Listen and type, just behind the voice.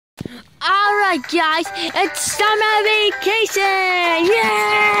Alright guys, it's summer vacation!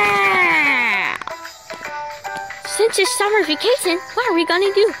 Yeah! Since it's summer vacation, what are we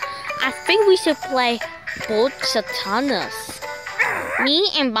gonna do? I think we should play Boats of Tunnels. Me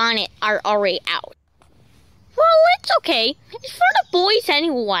and Bonnet are already out. Well, it's okay. It's for the boys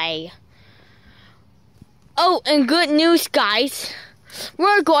anyway. Oh, and good news, guys.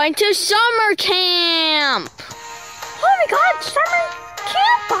 We're going to summer camp! Oh my god, summer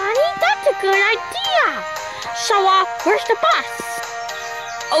camp, Bonnie? That's a good idea. So, where's the bus?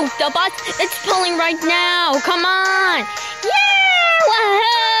 Oh, the bus, it's pulling right now. Come on. Yeah!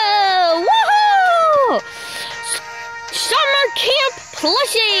 Woohoo! Woohoo! Summer camp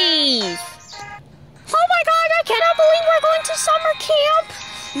plushies! Oh my god, I cannot believe we're going to summer camp.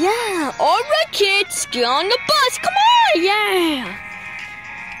 Yeah, alright kids, get on the bus, come on, yeah.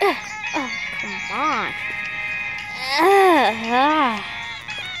 Come on.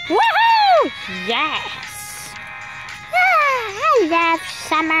 Woohoo! Yes. I love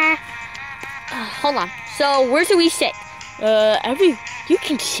summer. Hold on, so where do we sit? You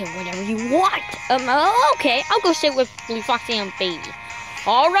can sit whatever you want. Okay, I'll go sit with Blue Foxy and Baby.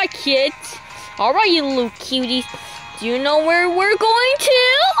 Alright kids, alright you little cuties. Do you know where we're going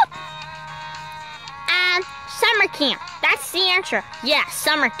to? Summer camp. That's the answer. Yeah,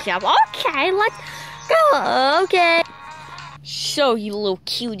 summer camp. Okay, let's go. Okay. So, you little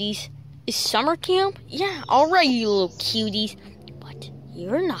cuties, is summer camp? Yeah, alright, you little cuties. But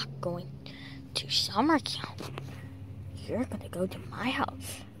you're not going to summer camp. You're gonna go to my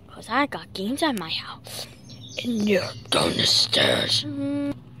house. Because I got games at my house. And you're going to stairs.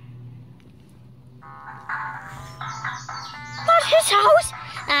 Not his house?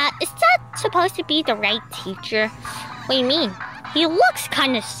 Is that supposed to be the right teacher? What do you mean? He looks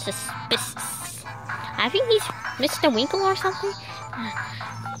kind of suspicious. I think he's Mr. Winkle or something.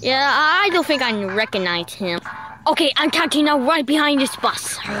 Yeah, I don't think I recognize him. Okay, I'm counting out right behind this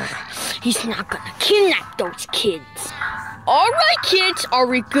bus. He's not gonna kidnap those kids. Alright, kids, are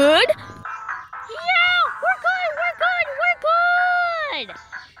we good? Yeah, we're good.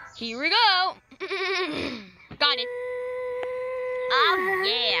 Here we go. Got it. Oh,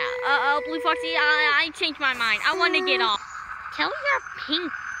 yeah. Blue Foxy, I changed my mind. I want to get off. Tell your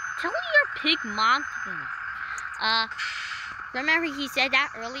pig mom. Remember he said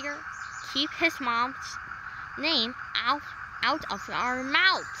that earlier? Keep his mom's name out of our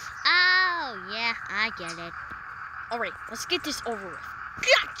mouths. Oh, yeah, I get it. Alright, let's get this over with.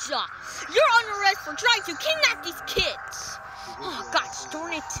 Gotcha! You're under arrest for trying to kidnap these kids. Oh, gosh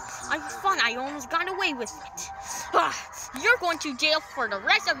darn it. I thought I almost got away with it. You're going to jail for the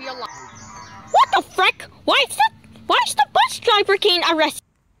rest of your life. What the frick? Why is the bus driver getting arrested?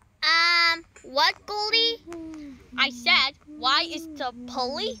 What, Goldie? I said, why is the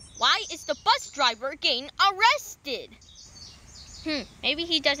bus driver getting arrested? Maybe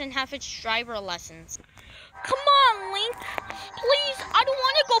he doesn't have his driver lessons. Come on, Link. Please, I don't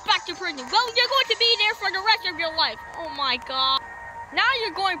want to go back to prison. Well, you're going to be there for the rest of your life. Oh my god. Now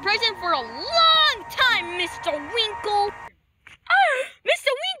you're going to prison for a long time, Mr. Winkle.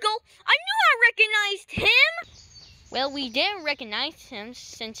 Mr. Winkle, I knew I recognized him. Well, we didn't recognize him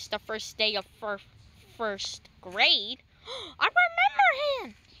since the first day of first grade. I remember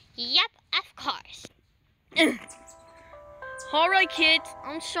him. Yep, of course. Alright kids,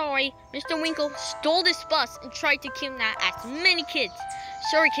 I'm sorry. Mr. Winkle stole this bus and tried to kidnap as many kids.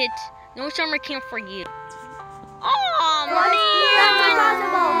 Sorry kids, no summer camp for you. Oh man!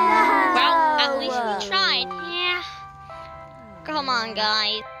 Well, at least we tried. Yeah. Come on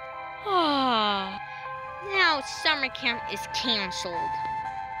guys. Now summer camp is canceled.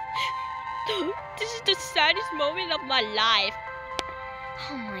 This is the saddest moment of my life.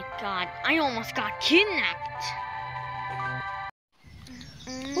 Oh my god, I almost got kidnapped.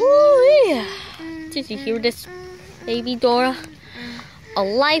 Ooh, yeah. Did you hear this, baby Dora? A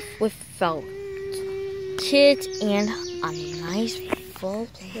life without kids and a nice full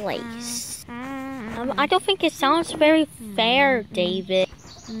place. I don't think it sounds very fair, David.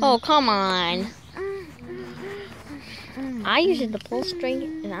 Oh, come on. I use the pull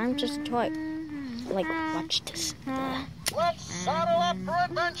string and I'm just a toy. Like, watch this. Let's saddle up for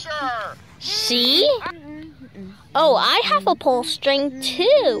adventure! See? Oh, I have a pull string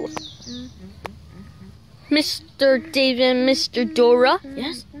too. Mr. David and Mr. Dora.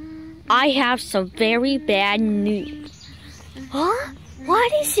 Yes? I have some very bad news. Huh?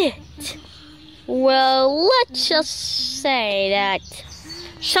 What is it? Well, let's just say that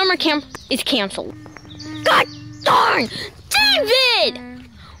summer camp is canceled. God darn! David!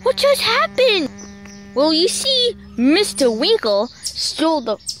 What just happened? Well, you see, Mr. Winkle stole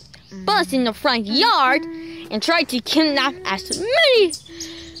the bus in the front yard and tried to kidnap as many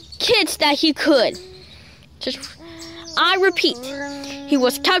kids that he could. I repeat, he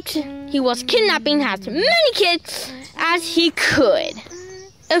was kidnapping as many kids as he could.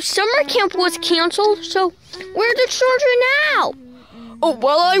 If summer camp was canceled, so where are the children now? Oh,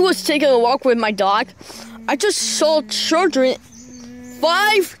 while I was taking a walk with my dog, I just saw children,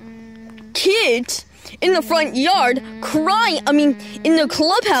 5 kids in the front yard crying, in the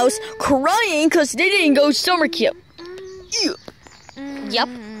clubhouse crying because they didn't go summer camp. Ew. Yep,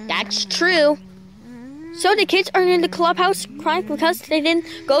 that's true. So the kids are in the clubhouse crying because they didn't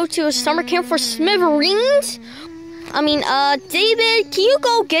go to a summer camp for smithereens? David, can you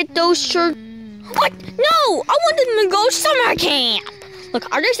go get those children? What? No, I want them to go summer camp. Look,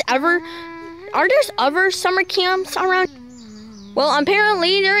 are there other summer camps around? Well,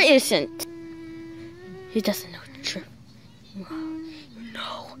 apparently there isn't. He doesn't know the truth. You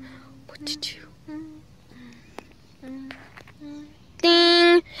know what to do.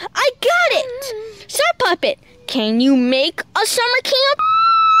 Ding! I got it! Sock Puppet, can you make a summer camp?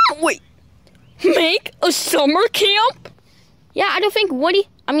 Wait, make a summer camp? Yeah, I don't think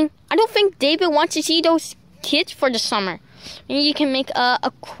David wants to see those kids for the summer. Maybe you can make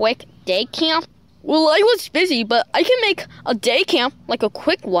a quick day camp. Well, I was busy, but I can make a day camp, like a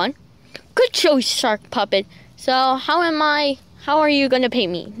quick one. Good choice, Shark Puppet. So, how are you gonna pay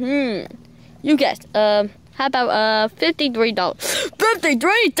me? You guessed. How about $53?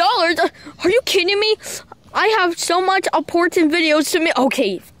 $53? Are you kidding me? I have so much important videos to make.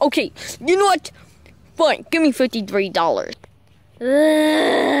 Okay. You know what? Fine, give me $53.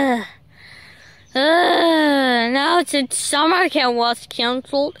 Now since summer camp was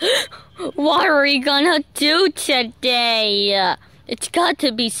canceled, what are we gonna do today? It's got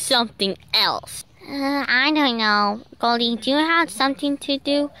to be something else. I don't know. Goldie, do you have something to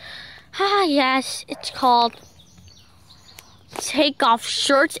do? Yes, it's called take off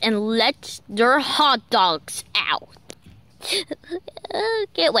shirts and let their hot dogs out.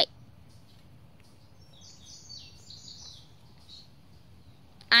 Okay, wait.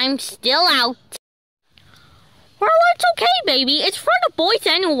 I'm still out. Well, it's okay, baby. It's for the boys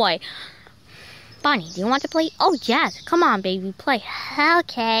anyway. Bonnie, do you want to play? Oh, yes. Come on, baby. Play.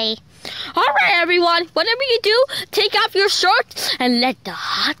 Okay. All right, everyone. Whatever you do, take off your shorts and let the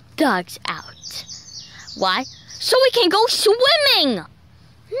hot dogs out. Why? So we can go swimming.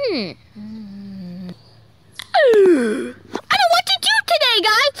 I don't know what to do today,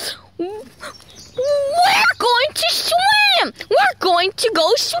 guys. We're going to swim. We're going to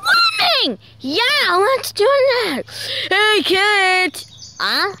go swimming. Yeah, let's do that. Hey, kids.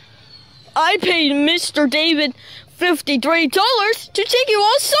 I paid Mr. David $53 to take you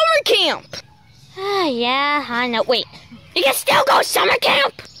all summer camp. Yeah, I know. Wait, you can still go summer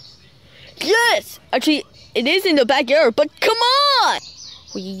camp? Yes. Actually, it is in the backyard, but come on.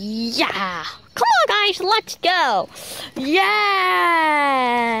 Yeah. Come on, guys, let's go. Yeah.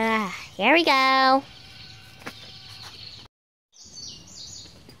 Here we go.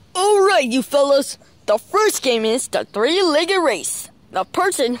 All right, you fellas. The first game is the 3-legged race. The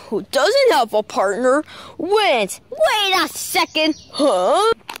person who doesn't have a partner wins. Wait a second.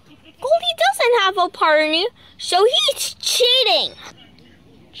 Huh? Goldie doesn't have a partner, so he's cheating.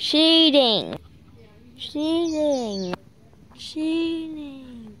 Cheating.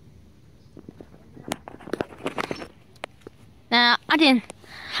 Now, I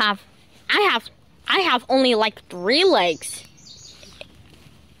have only like 3 legs.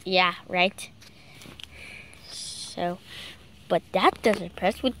 Yeah, right? So, but that doesn't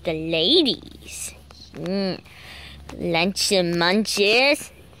press with the ladies. Lunch and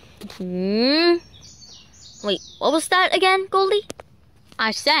munches. Wait, what was that again, Goldie?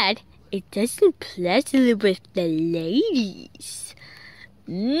 I said it doesn't press with the ladies.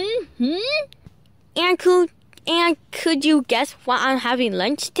 And could you guess what I'm having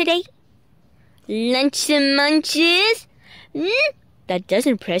lunch today? Lunch and munches. That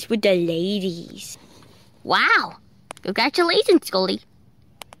doesn't press with the ladies. Wow. Congratulations, Goldie.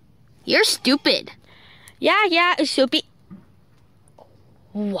 You're stupid. Yeah, it's stupid.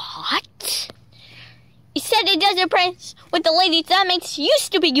 What? You said it doesn't press with the ladies. That makes you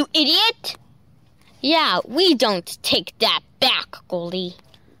stupid, you idiot. Yeah, we don't take that back, Goldie.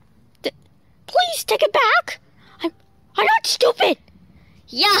 Please take it back. I'm not stupid.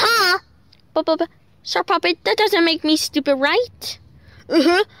 Yeah. But Sir Puppet, that doesn't make me stupid, right?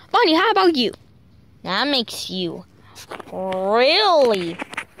 Bonnie, how about you? That makes you really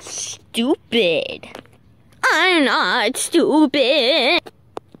stupid. I'm not stupid.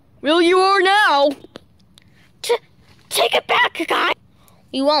 Well, you are now. Take it back, guy.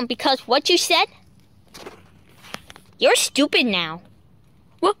 You won't, because what you said? You're stupid now.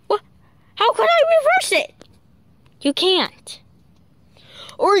 What? How could I reverse it? You can't.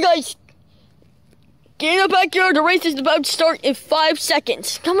 Alright, guys. Get in the backyard. The race is about to start in 5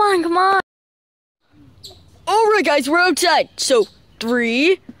 seconds. Come on. Alright, guys. We're outside. So,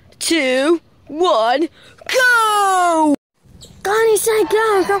 3, 2, 1, go! Connie said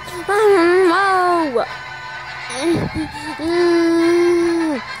go. Oh.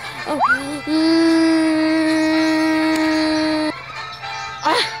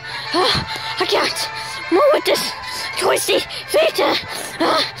 I can't move with this twisty feet.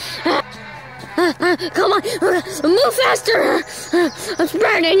 Come on, move faster. I'm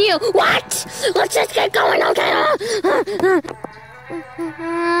smarter than you. What? Let's just get going, okay?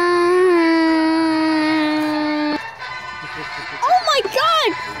 Oh my God!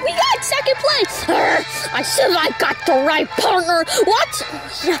 We got second place! I said I got the right partner! What?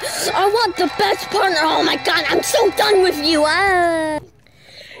 I want the best partner! Oh my God, I'm so done with you!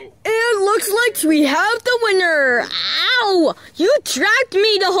 It looks like we have the winner! Ow! You tracked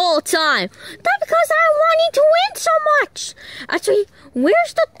me the whole time! That's because I wanted to win so much! Actually,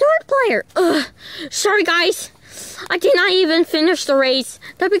 where's the third player? Sorry guys. I did not even finish the race.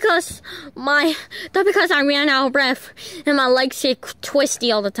 That's because I ran out of breath and my legs get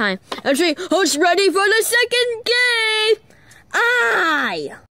twisty all the time. Actually, who's ready for the second game?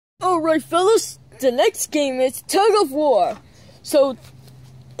 Alright fellas, the next game is tug of war. So,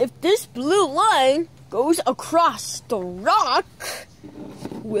 if this blue line goes across the rock,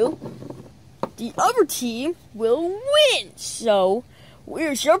 the other team will win. So,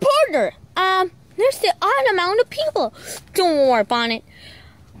 where's your partner? There's the odd amount of people. Don't worry, Bonnet.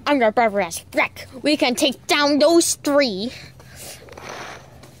 I'm your brother as wreck. We can take down those 3.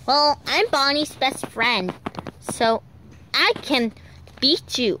 Well, I'm Bonnie's best friend, so I can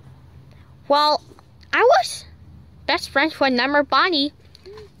beat you. Well, I was best friends with number Bonnie.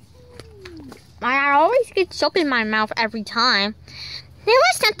 I always get soap in my mouth every time. There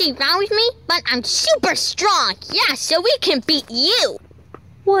was something wrong with me, but I'm super strong. Yeah, so we can beat you.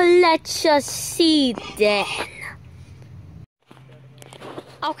 Well, let's just see then.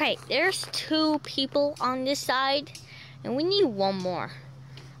 Okay, there's 2 people on this side, and we need 1 more.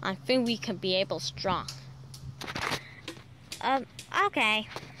 I think we can be able strong. Okay.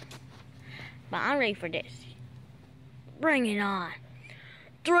 But I'm ready for this. Bring it on.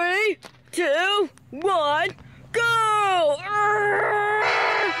 3, 2, 1, go!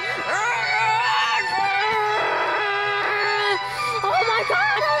 Oh my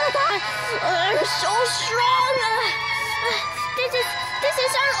God! I'm so strong! This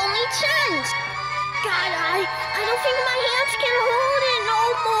is our only chance! God, I don't think my hands can hold it no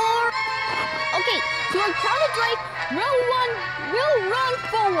more! Okay, so on count of 3, we'll run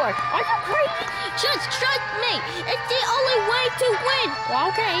forward. Are you crazy? Just trust me. It's the only way to win.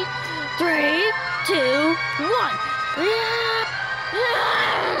 Okay. 3, 2, 1.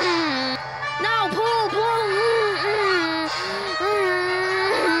 Now pull.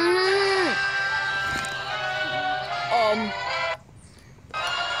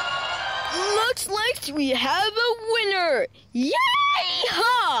 Looks like we have a winner.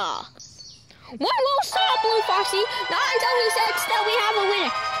 Yay-ha! One will stop, Blue Foxy. Not until he says that we have a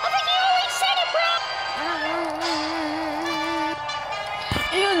winner. I think he already said it, bro.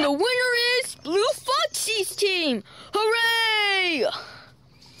 And the winner is Blue Foxy's team. Hooray!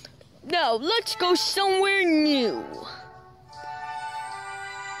 Now, let's go somewhere new.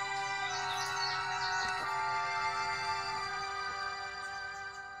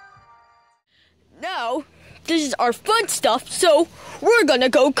 Now, this is our fun stuff, so we're gonna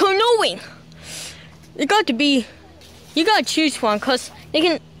go canoeing. You gotta choose one, cause there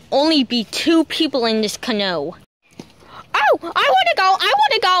can only be 2 people in this canoe. Oh, I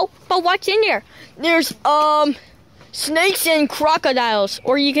wanna go, but what's in there? There's, snakes and crocodiles,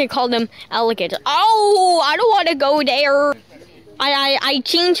 or you can call them alligators. Oh, I don't wanna go there. I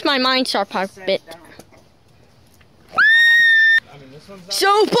changed my mind a bit.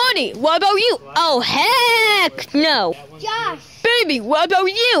 So, Bunny, what about you? Oh, heck no. Josh. Baby, what about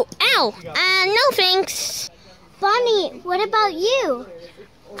you? Ow, no thanks. Bunny, what about you?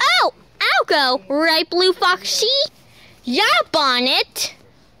 Oh, I'll go. Right, Blue Foxy? Yeah, Bonnet.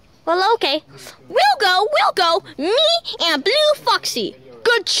 Well, okay. We'll go. Me and Blue Foxy.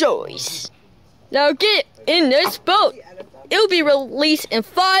 Good choice. Now get in this boat. It'll be released in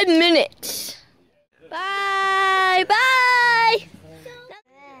 5 minutes. Bye.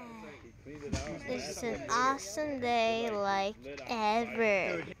 This is an awesome day like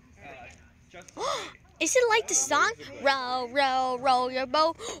ever. Is it like the song? Row, row, row your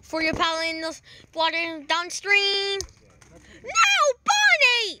boat for your paddle in the water downstream. No,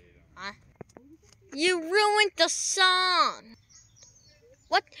 Bonnie! You ruined the song.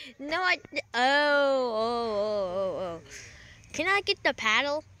 What? No, Oh. Can I get the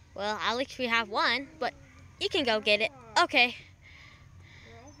paddle? Well, at least we have one, but you can go get it. Okay.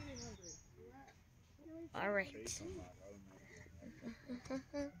 All right.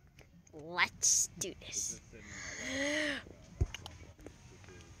 Let's do this.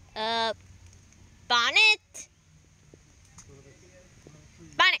 Bonnet.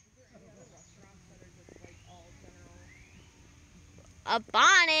 Bonnet. A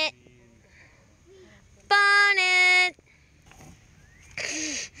bonnet. Bonnet.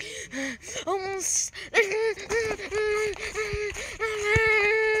 Almost.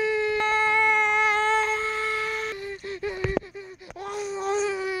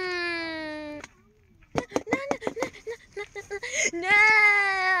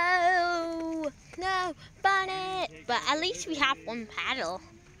 No, bonnet. But at least we have one paddle.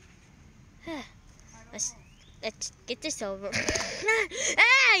 Let's get this over.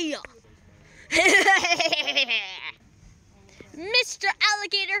 Hey! Mr.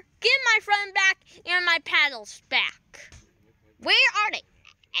 Alligator, give my friend back and my paddles back. Where are they?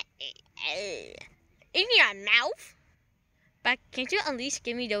 In your mouth? But can't you at least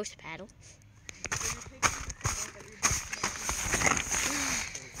give me those paddles?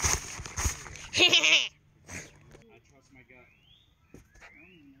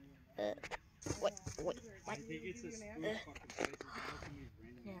 What? I think it's a spoon fucking place.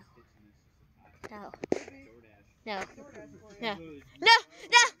 No. No. No. No. No. No. No.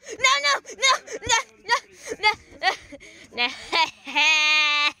 No. No. No. No. No.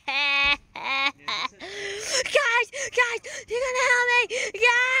 Guys, you're gonna help me, guys.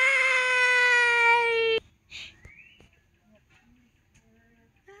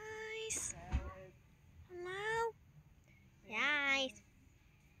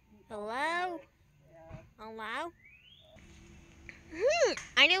 Hello.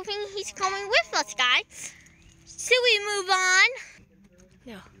 I don't think he's coming with us, guys. Should we move on?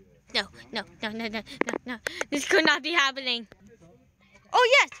 No. This could not be happening. Oh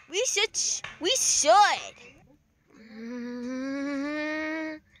yes, we should.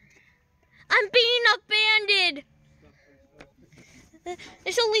 I'm being abandoned.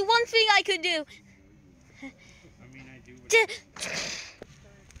 There's only one thing I could do.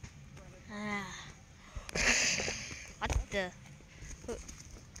 What the?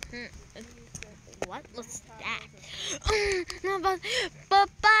 What was that? But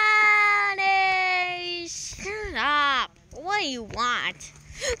Bonnie, shut up. What do you want?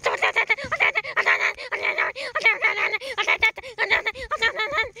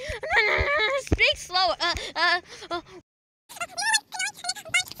 Speak slower.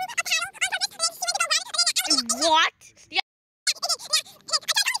 What? Yeah.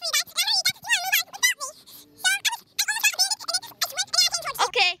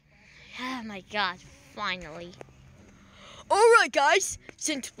 Okay. Oh my God, finally. Alright guys,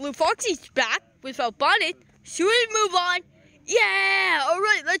 since Blue Foxy's back without Bonnet, should we move on? Yeah,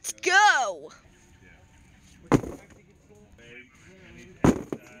 alright, let's go.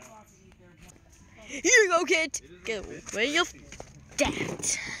 Here you go, kid. Get away of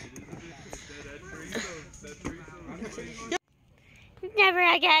that. Never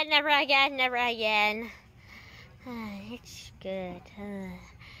again. It's good.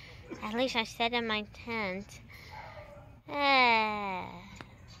 At least I set in my tent. Hey,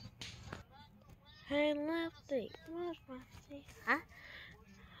 Lefty. Where's Lefty? Huh?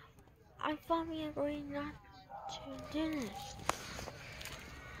 I thought we agreed not to do this.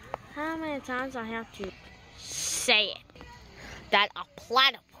 How many times I have to say it? That a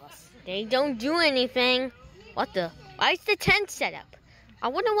platypus. They don't do anything. What the? Why is the tent set up? I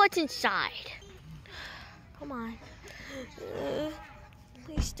wonder what's inside. Come on.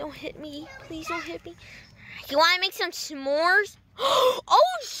 Please don't hit me. You want to make some s'mores?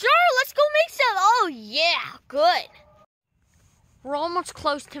 Oh, sure. Let's go make some. Oh, yeah. Good. We're almost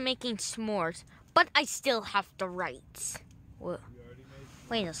close to making s'mores, but I still have the rights.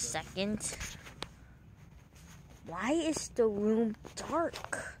 Wait a second. Why is the room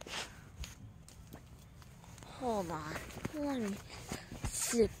dark? Hold on. Let me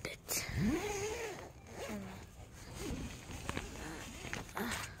zip it.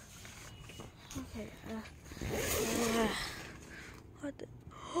 Okay. What the?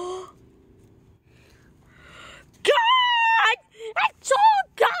 God! It's all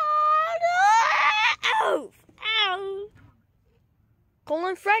God! Ow!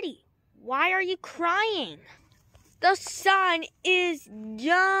 Colin Freddy, why are are you crying? The sun is done.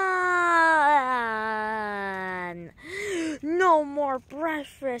 No more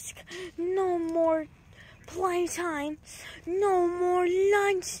breakfast. No more playtime. No more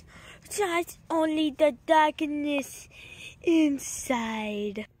lunch. Just only the darkness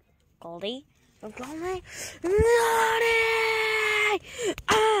inside. Goldie? Goldie? Naughty!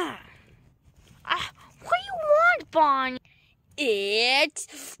 What do you want, Bonnie?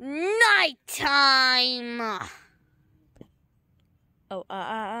 It's nighttime. Oh,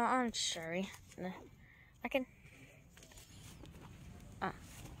 I'm sorry. I can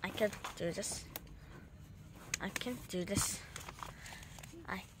do this. I can do this.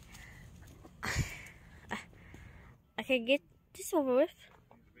 I can get this over with.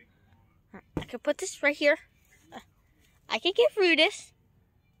 I can put this right here. I can get through this.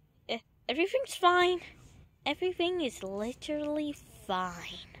 Everything's fine. Everything is literally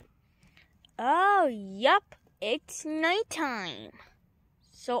fine. Oh, yup. It's nighttime.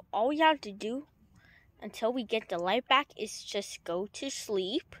 So all we have to do until we get the light back is just go to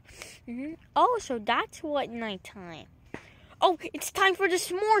sleep. Oh, so that's what nighttime. Oh, it's time for the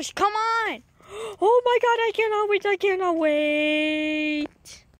s'mores. Come on. Oh my God, I cannot wait. I cannot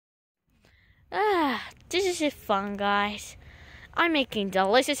wait. This is fun, guys. I'm making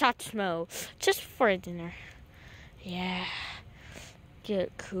delicious hot s'mores just for dinner. Yeah.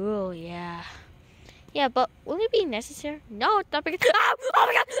 Get cool, yeah. Yeah, but will it be necessary? No, it's not because. Oh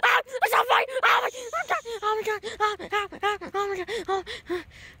my God! It's on fire! Oh my God! Oh my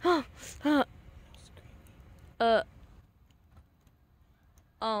God!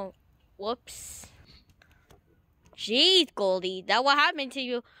 Oh, whoops. Jeez, Goldie, that what happened to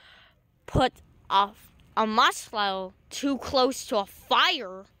you? Put a marshmallow too close to a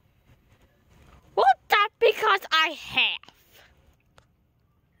fire. Well, that's because I have.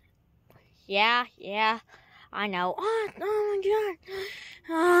 Yeah, I know.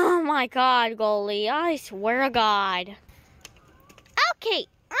 Oh my God, Goldie, I swear to God. Okay,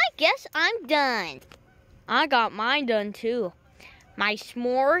 I guess I'm done. I got mine done too. My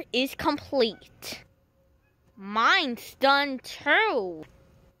s'more is complete. Mine's done too.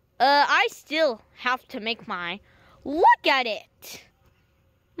 I still have to make mine. Look at it.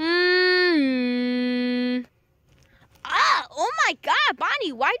 Oh my God,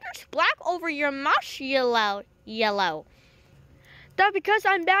 Bonnie, why there's black over your marshmallow yellow? That's because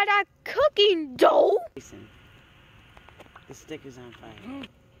I'm bad at cooking dough. Listen, the stick is on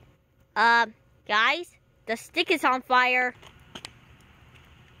fire. Guys, the stick is on fire.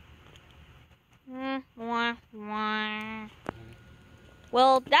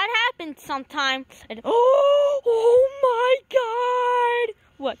 Well, that happens sometimes. And oh my God!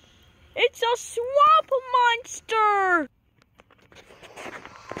 What? It's a swamp monster!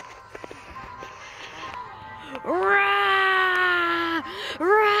 Rah!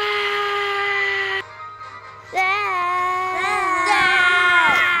 Rah!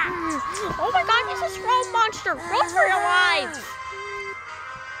 Oh my God, it's a swamp monster! Run for your life!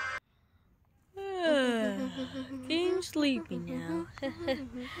 Being sleepy now.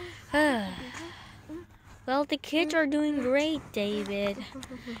 Well, the kids are doing great, David.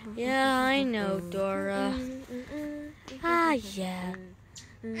 Yeah, I know, Dora. Yeah.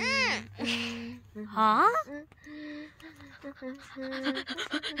 Huh?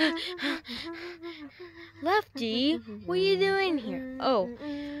 Lefty, what are you doing here? Oh,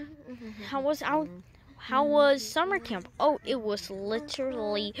 how was summer camp? Oh, it was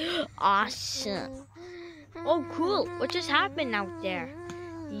literally awesome. Oh, cool. What just happened out there?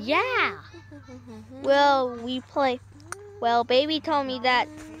 Yeah. Well, Baby told me that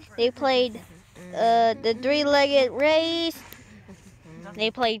they played the three-legged race.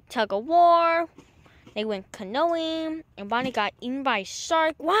 They played tug of war. They went canoeing. And Bonnie got eaten by a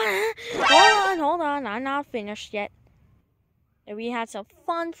shark. What? Hold on. I'm not finished yet. And we had some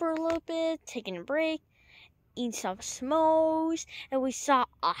fun for a little bit, taking a break, eating some s'mores, and we saw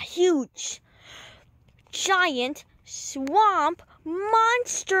a huge, giant swamp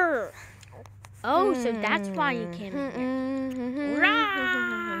monster. Oh, so that's why you came in here.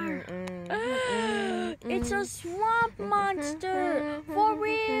 Rawr! It's a swamp monster! For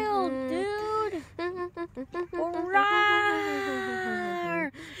real, dude! Rawr!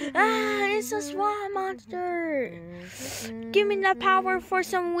 It's a swamp monster! Give me the power for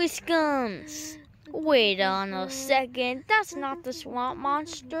some whiskums! Wait on a second, that's not the swamp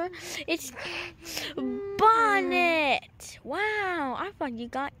monster. It's Bonnet! Wow, I thought you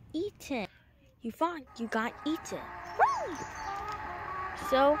got eaten. You thought you got eaten.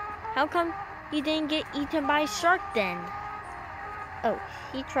 So, how come you didn't get eaten by a shark then? Oh,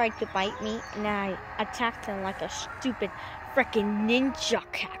 he tried to bite me, and I attacked him like a stupid frickin' ninja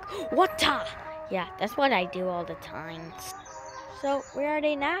hack. What-ta? Yeah, that's what I do all the time. So, where are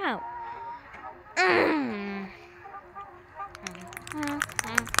they now?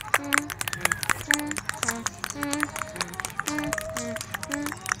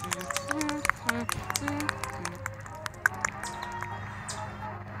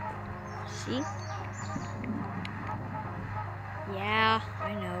 See? Yeah,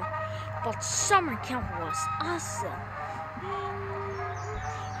 I know. But summer camp was awesome.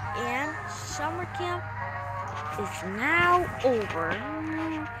 And summer camp is now over.